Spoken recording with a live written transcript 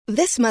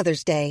This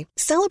Mother's Day,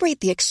 celebrate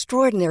the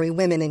extraordinary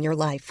women in your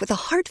life with a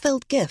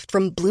heartfelt gift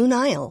from Blue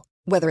Nile.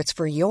 Whether it's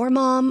for your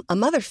mom, a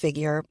mother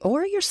figure,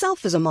 or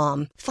yourself as a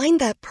mom, find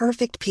that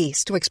perfect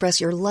piece to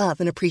express your love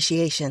and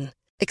appreciation.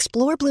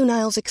 Explore Blue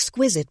Nile's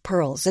exquisite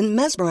pearls and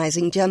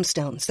mesmerizing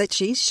gemstones that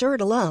she's sure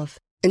to love.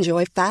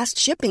 Enjoy fast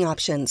shipping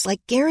options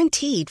like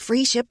guaranteed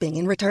free shipping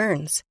and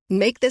returns.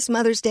 Make this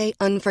Mother's Day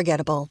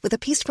unforgettable with a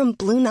piece from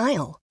Blue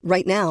Nile.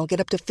 Right now, get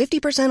up to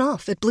 50%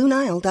 off at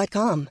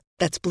BlueNile.com.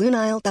 That's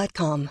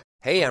BlueNile.com.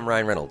 Hey, I'm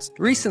Ryan Reynolds.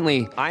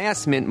 Recently, I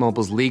asked Mint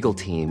Mobile's legal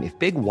team if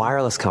big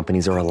wireless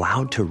companies are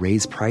allowed to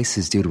raise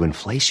prices due to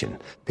inflation.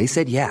 They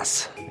said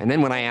yes. And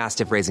then when I asked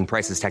if raising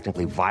prices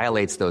technically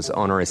violates those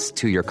onerous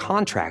two-year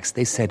contracts,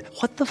 they said,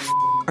 "What the f***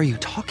 are you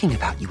talking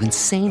about, you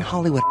insane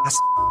Hollywood ass?"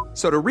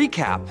 So to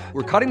recap,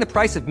 we're cutting the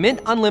price of Mint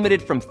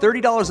Unlimited from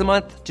 $30 a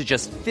month to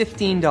just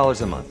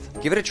 $15 a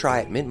month. Give it a try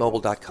at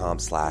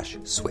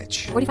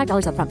mintmobile.com/switch.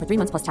 $45 up front for 3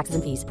 months plus taxes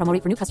and fees. Promo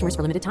rate for new customers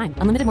for limited time.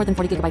 Unlimited more than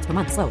 40 gigabytes per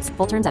month. Slows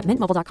full terms at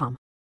mintmobile.com.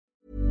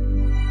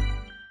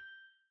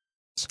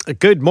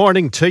 Good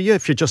morning to you.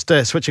 If you're just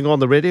switching on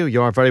the radio,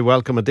 you are very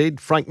welcome indeed.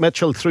 Frank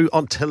Mitchell through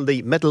until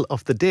the middle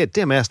of the day.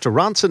 Dame Esther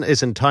Ranson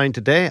is in town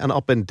today and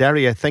up in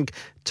Derry, I think,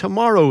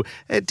 tomorrow.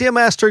 Dame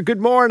Esther,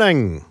 good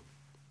morning.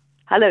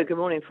 Hello, good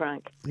morning,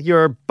 Frank.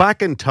 You're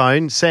back in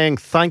town saying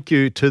thank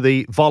you to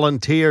the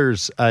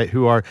volunteers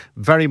who are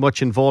very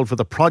much involved with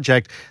a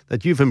project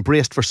that you've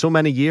embraced for so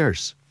many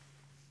years.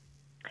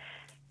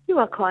 You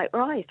are quite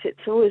right.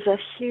 It's always a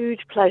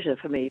huge pleasure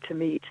for me to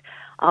meet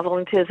our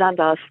volunteers and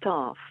our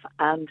staff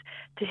and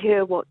to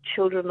hear what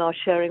children are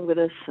sharing with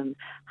us and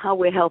how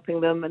we're helping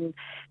them and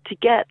to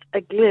get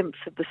a glimpse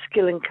of the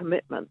skill and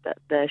commitment that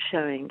they're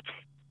showing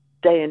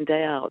day in,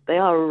 day out. They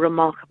are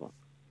remarkable.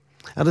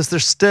 And is there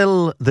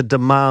still the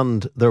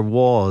demand there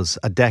was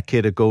a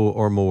decade ago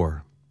or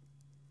more?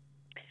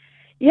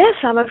 Yes,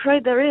 I'm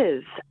afraid there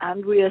is,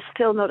 and we are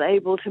still not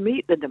able to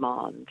meet the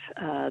demand.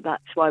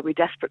 That's why we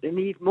desperately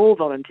need more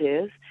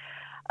volunteers,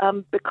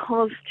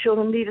 because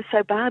children need us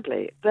so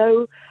badly,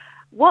 though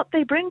what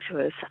they bring to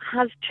us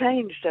has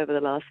changed over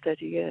the last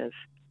 30 years.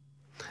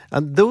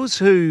 And those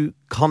who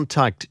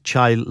contact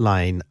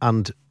Childline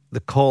and the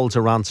calls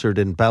are answered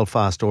in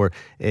Belfast or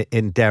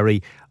in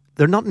Derry,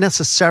 they're not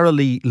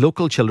necessarily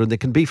local children. They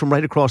can be from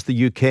right across the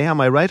UK.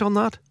 Am I right on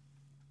that?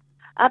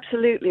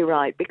 Absolutely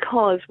right,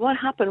 because what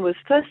happened was,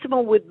 first of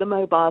all, with the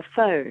mobile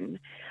phone,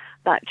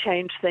 that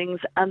changed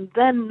things. And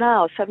then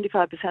now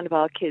 75% of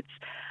our kids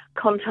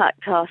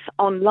contact us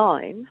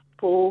online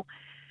for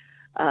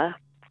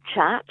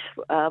chat,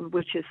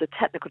 which is the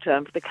technical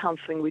term for the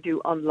counselling we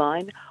do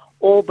online,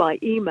 or by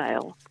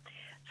email.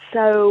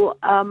 So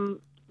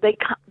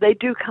They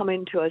do come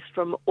into us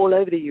from all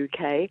over the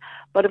UK,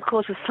 but of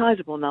course a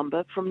sizable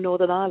number from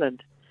Northern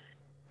Ireland.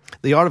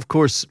 They are, of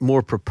course,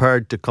 more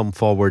prepared to come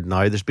forward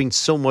now. There's been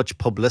so much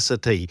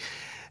publicity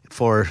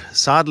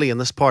sadly, in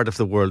this part of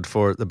the world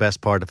for the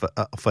best part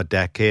of a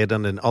decade,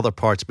 and in other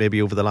parts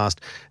maybe over the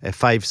last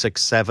 5,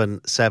 6,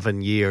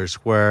 7 years,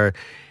 where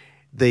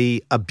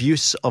the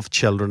abuse of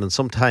children and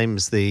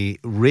sometimes the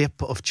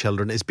rape of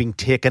children is being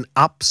taken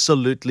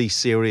absolutely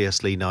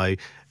seriously now.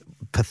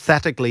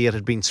 Pathetically, it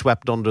had been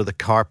swept under the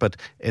carpet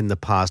in the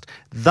past.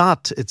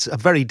 It's a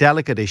very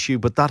delicate issue,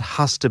 but that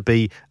has to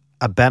be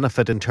a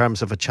benefit in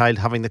terms of a child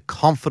having the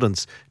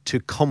confidence to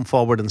come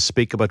forward and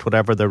speak about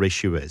whatever their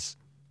issue is.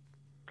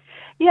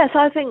 Yes,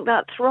 I think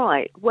that's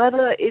right.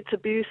 Whether it's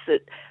abuse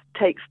that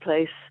takes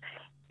place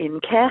in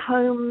care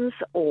homes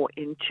or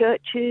in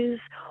churches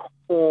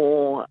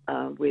or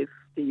with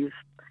these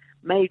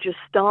major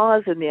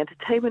stars in the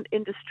entertainment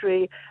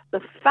industry, the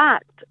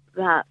fact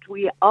that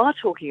we are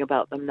talking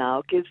about them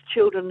now gives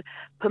children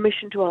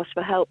permission to ask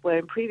for help where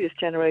in previous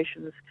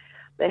generations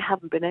they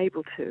haven't been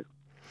able to.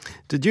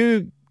 Did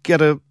you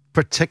get a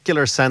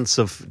particular sense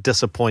of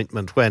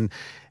disappointment when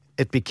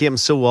it became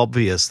so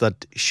obvious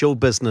that show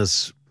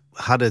business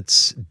had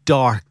its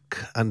dark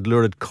and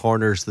lurid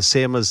corners, the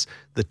same as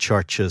the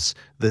churches,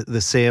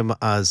 the same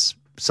as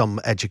some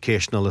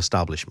educational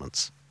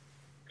establishments?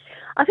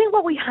 I think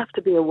what we have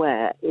to be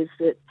aware is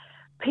that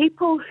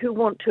people who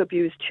want to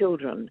abuse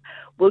children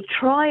will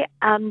try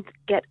and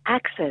get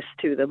access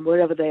to them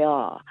wherever they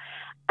are.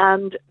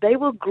 And they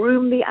will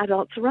groom the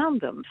adults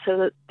around them so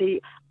that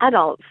the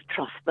adults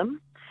trust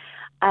them.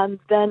 And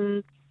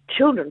then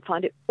children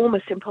find it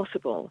almost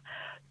impossible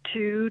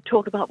to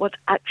talk about what's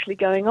actually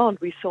going on.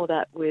 We saw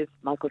that with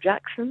Michael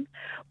Jackson.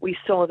 We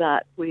saw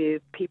that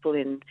with people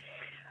in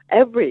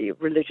every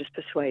religious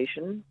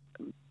persuasion.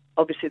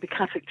 Obviously, the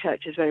Catholic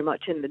Church is very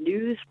much in the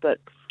news, but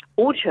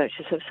all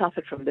churches have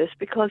suffered from this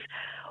because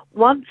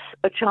once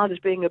a child is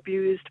being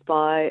abused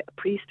by a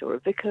priest or a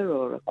vicar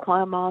or a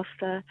choir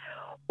master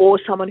or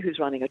someone who's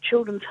running a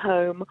children's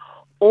home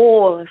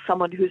or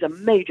someone who's a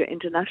major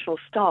international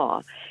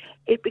star,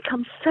 it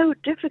becomes so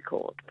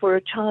difficult for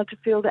a child to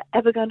feel they're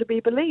ever going to be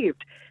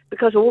believed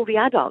because all the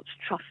adults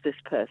trust this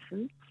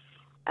person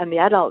and the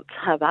adults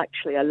have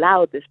actually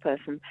allowed this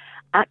person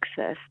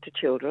access to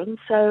children,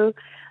 so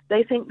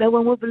they think no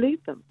one will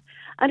believe them.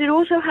 And it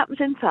also happens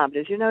in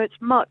families. You know, it's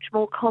much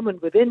more common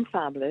within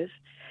families.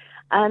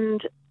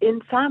 And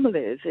in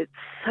families, it's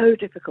so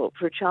difficult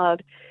for a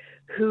child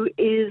who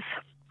is,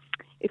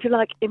 if you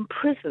like,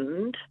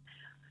 imprisoned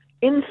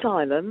in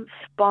silence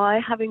by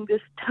having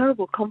this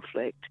terrible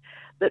conflict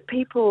that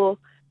people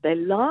they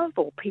love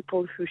or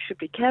people who should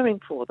be caring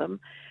for them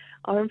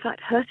are in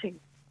fact hurting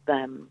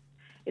them.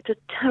 It's a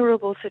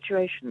terrible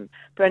situation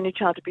for any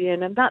child to be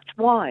in, and that's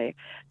why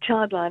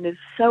Childline is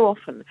so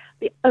often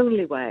the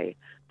only way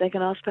they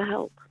can ask for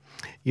help.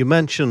 You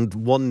mentioned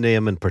one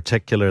name in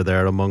particular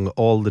there among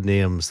all the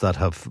names that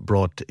have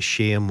brought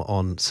shame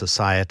on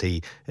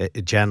society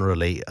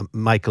generally,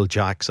 Michael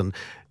Jackson.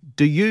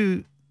 Do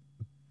you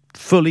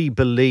fully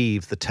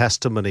believe the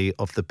testimony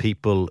of the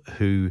people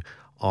who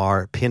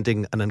are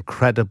painting an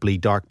incredibly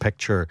dark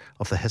picture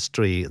of the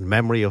history and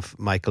memory of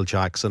Michael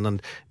Jackson?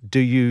 And do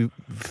you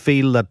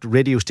feel that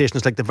radio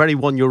stations like the very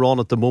one you're on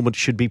at the moment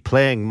should be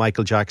playing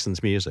Michael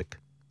Jackson's music?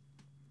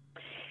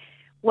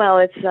 Well,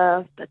 it's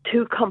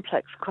two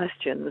complex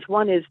questions.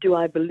 One is, do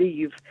I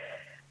believe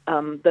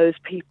those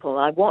people?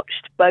 I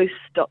watched both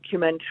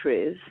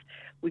documentaries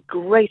with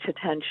great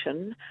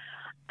attention,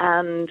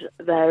 and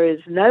there is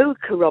no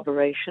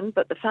corroboration,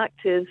 but the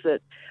fact is that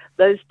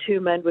those two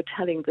men were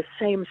telling the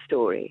same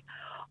story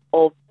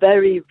of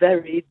very,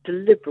 very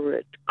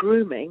deliberate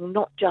grooming,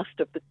 not just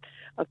of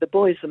the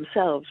boys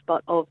themselves,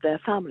 but of their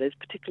families,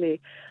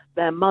 particularly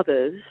their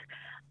mothers.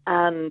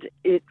 And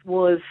it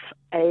was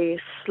a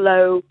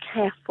slow,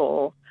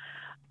 careful,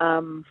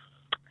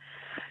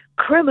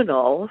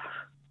 criminal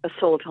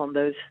assault on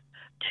those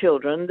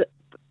children.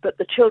 But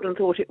the children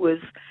thought it was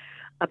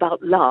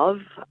about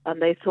love,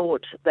 and they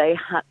thought they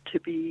had to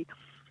be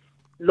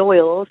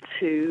loyal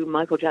to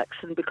Michael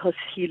Jackson because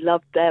he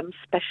loved them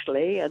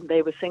specially, and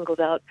they were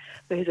singled out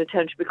for his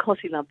attention because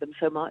he loved them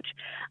so much.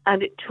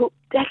 And it took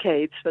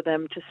decades for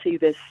them to see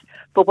this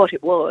for what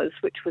it was,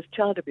 which was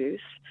child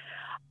abuse.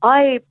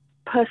 I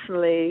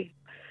personally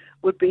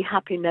would be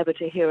happy never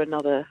to hear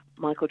another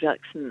Michael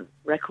Jackson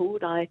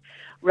record. I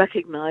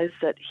recognize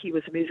that he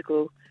was a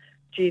musical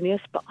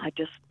genius, but I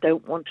just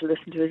don't want to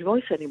listen to his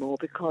voice anymore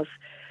because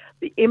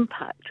the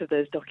impact of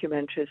those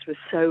documentaries was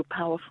so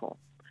powerful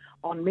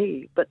on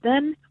me. But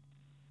then,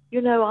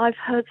 you know, I've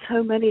heard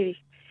so many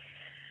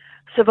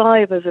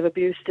survivors of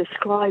abuse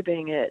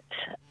describing it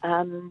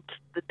and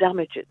the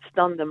damage it's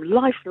done them,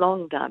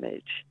 lifelong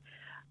damage.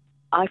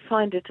 I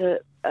find it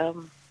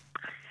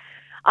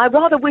I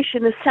rather wish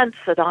in a sense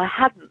that I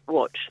hadn't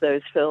watched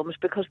those films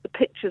because the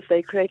pictures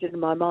they created in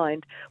my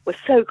mind were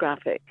so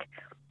graphic.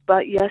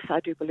 But yes,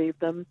 I do believe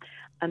them.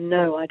 And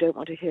no, I don't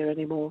want to hear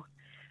any more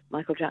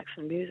Michael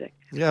Jackson music.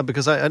 Yeah,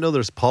 because I know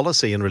there's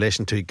policy in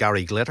relation to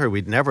Gary Glitter.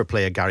 We'd never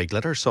play a Gary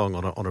Glitter song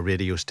on a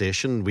radio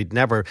station. We'd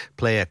never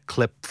play a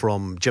clip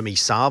from Jimmy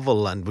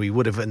Savile, and we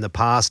would have in the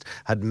past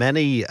had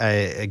many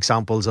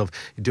examples of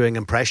doing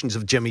impressions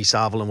of Jimmy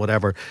Savile and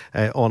whatever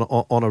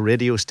on a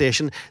radio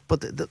station.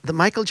 But the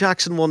Michael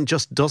Jackson one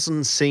just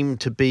doesn't seem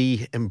to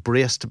be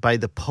embraced by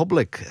the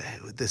public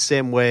the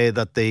same way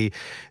that the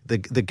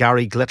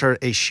Gary Glitter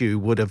issue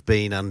would have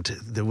been, and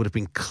there would have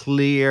been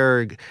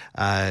clear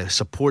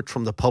support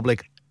from the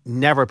public.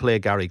 Never play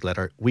Gary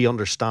Glitter. We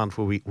understand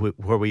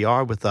where we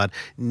are with that.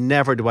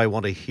 Never do I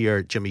want to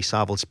hear Jimmy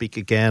Savile speak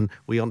again.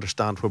 We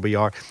understand where we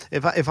are.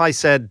 If I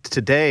said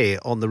today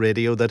on the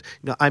radio that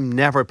I'm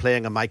never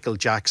playing a Michael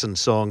Jackson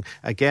song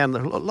again, a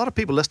lot of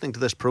people listening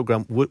to this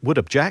programme would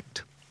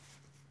object.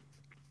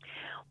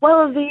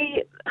 Well,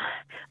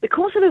 the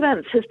course of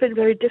events has been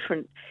very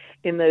different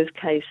in those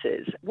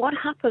cases. What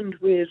happened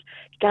with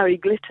Gary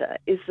Glitter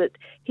is that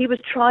he was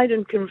tried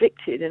and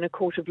convicted in a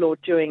court of law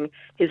during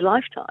his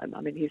lifetime.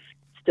 I mean, he's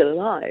still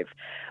alive.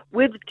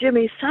 With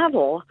Jimmy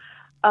Savile,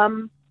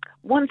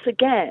 once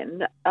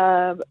again,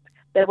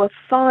 there were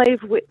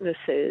 5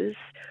 witnesses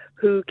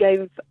who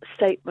gave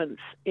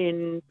statements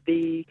in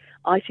the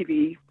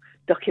ITV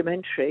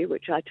documentary,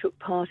 which I took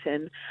part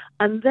in,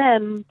 and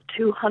then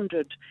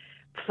 200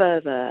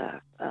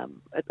 further,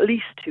 at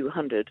least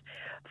 200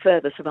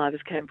 further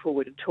survivors came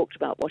forward and talked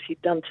about what he'd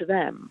done to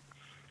them.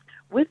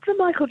 With the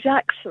Michael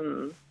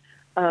Jackson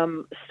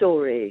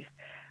story,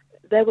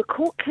 there were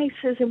court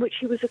cases in which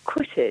he was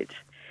acquitted.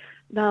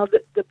 Now,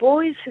 the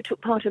boys who took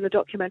part in the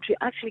documentary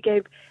actually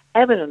gave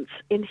evidence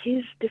in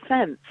his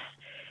defense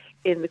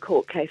in the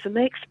court case, and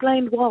they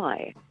explained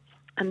why.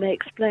 And they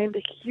explained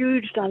the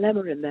huge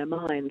dilemma in their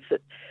minds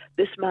that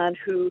this man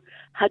who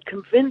had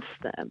convinced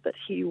them that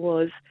he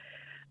was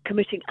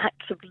committing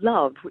acts of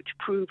love, which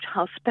proved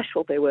how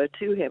special they were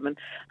to him and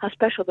how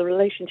special the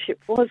relationship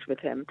was with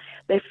him.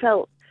 They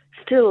felt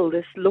still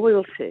this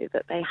loyalty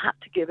that they had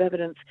to give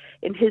evidence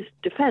in his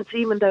defense,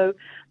 even though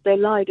they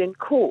lied in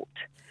court,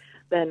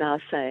 they're now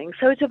saying.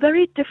 So it's a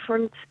very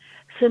different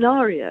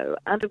scenario.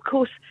 And of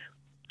course,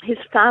 his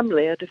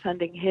family are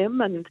defending him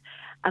and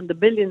the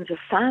millions of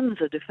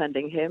fans are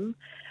defending him.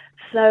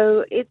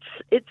 So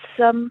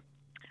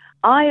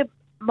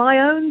my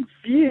own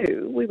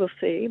view, we will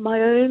see,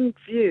 my own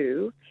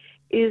view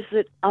is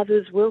that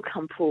others will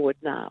come forward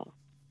now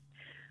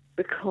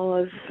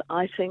because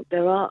I think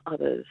there are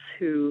others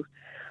who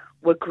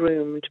were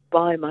groomed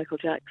by Michael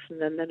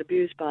Jackson and then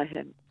abused by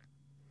him.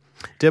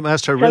 Dear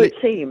Master, so it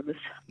seems.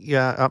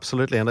 Yeah,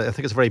 absolutely. And I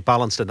think it's a very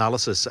balanced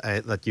analysis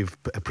that you've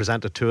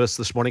presented to us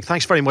this morning.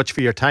 Thanks very much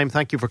for your time.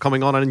 Thank you for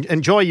coming on, and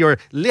enjoy your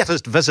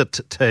latest visit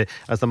to,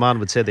 as the man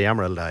would say, the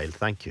Emerald Isle.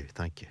 Thank you.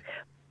 Thank you.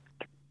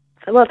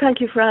 Well, thank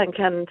you, Frank.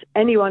 And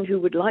anyone who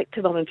would like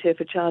to volunteer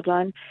for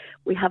Childline,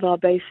 we have our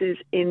bases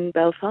in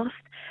Belfast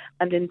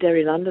and in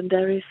Derry,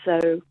 Londonderry.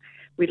 So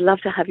we'd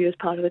love to have you as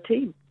part of the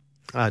team.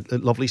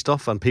 Lovely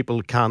stuff. And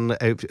people can,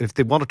 if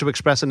they wanted to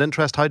express an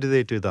interest, how do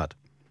they do that?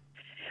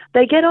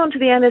 They get onto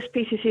the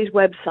NSPCC's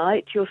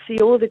website. You'll see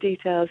all the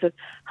details of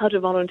how to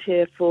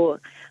volunteer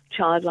for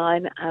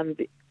Childline and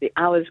the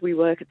hours we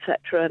work,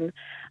 etc.,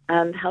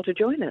 and how to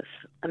join us.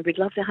 And we'd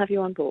love to have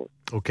you on board.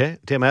 Okay.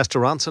 Dame Esther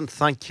Ranson,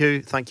 thank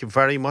you. Thank you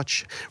very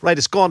much. Right,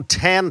 it's gone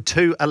 10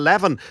 to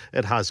 11.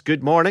 It has.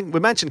 Good morning. We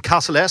mentioned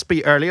Castle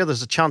Espy earlier.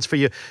 There's a chance for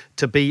you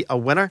to be a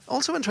winner.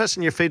 Also interested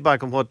in your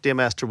feedback on what Dame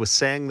Esther was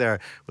saying there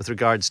with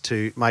regards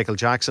to Michael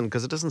Jackson,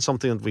 because it isn't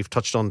something that we've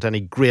touched on to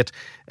any great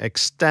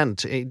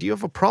extent. Do you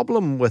have a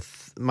problem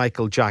with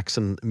Michael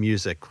Jackson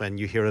music when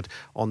you hear it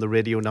on the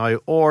radio now?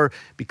 Or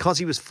because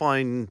he was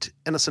found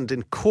innocent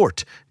in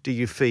court, do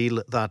you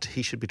feel that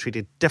he should be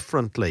treated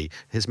differently?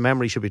 His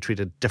memory should be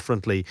treated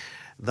differently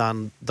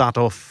than that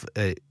of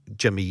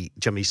Jimmy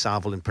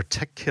Savile in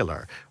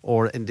particular,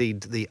 or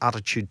indeed the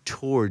attitude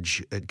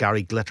towards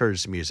Gary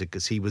Glitter's music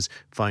as he was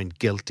found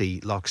guilty,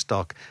 lock,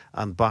 stock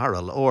and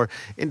barrel? Or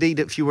indeed,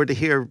 if you were to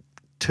hear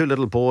Two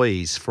Little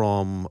Boys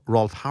from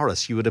Rolf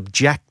Harris, you would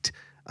object,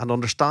 and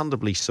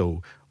understandably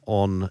so,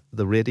 on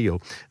the radio.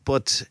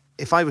 But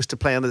if I was to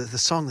play, and the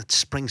song that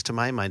springs to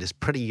my mind is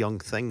Pretty Young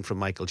Thing from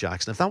Michael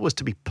Jackson, if that was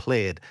to be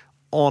played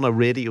on a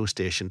radio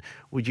station,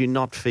 would you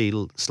not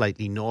feel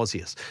slightly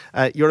nauseous?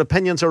 Your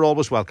opinions are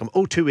always welcome.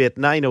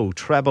 02890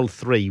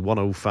 333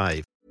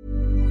 105.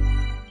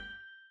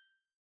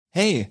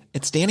 Hey,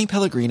 it's Danny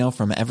Pellegrino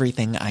from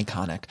Everything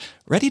Iconic.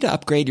 Ready to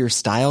upgrade your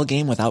style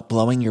game without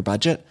blowing your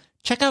budget?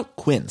 Check out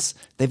Quince.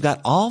 They've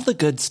got all the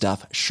good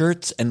stuff,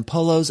 shirts and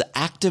polos,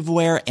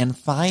 activewear, and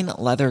fine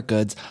leather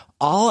goods,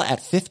 all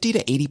at 50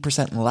 to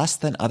 80% less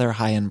than other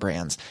high-end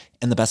brands.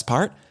 And the best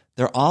part?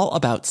 They're all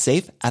about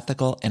safe,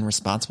 ethical, and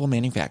responsible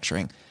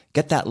manufacturing.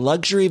 Get that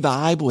luxury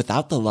vibe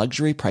without the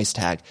luxury price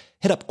tag.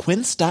 Hit up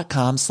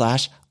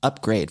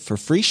quince.com/upgrade for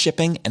free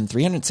shipping and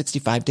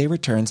 365-day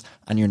returns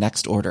on your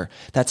next order.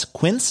 That's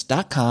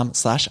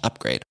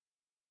quince.com/upgrade.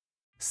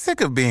 Sick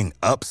of being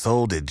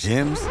upsold at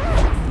gyms?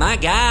 My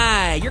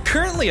guy, you're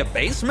currently a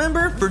base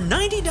member? For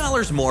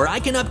 $90 more, I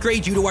can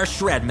upgrade you to our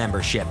Shred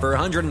membership. For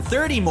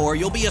 $130 more,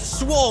 you'll be a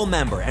Swole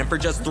member. And for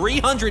just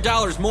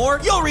 $300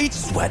 more, you'll reach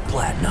Sweat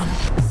Platinum.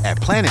 At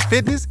Planet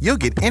Fitness, you'll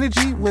get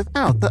energy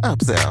without the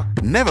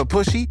upsell. Never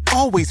pushy,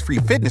 always free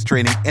fitness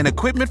training and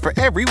equipment for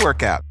every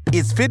workout.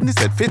 It's fitness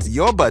that fits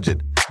your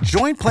budget.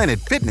 Join Planet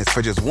Fitness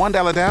for just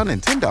 $1 down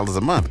and $10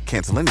 a month.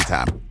 Cancel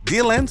anytime.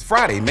 Deal ends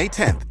Friday, May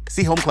 10th.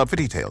 See Home Club for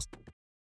details.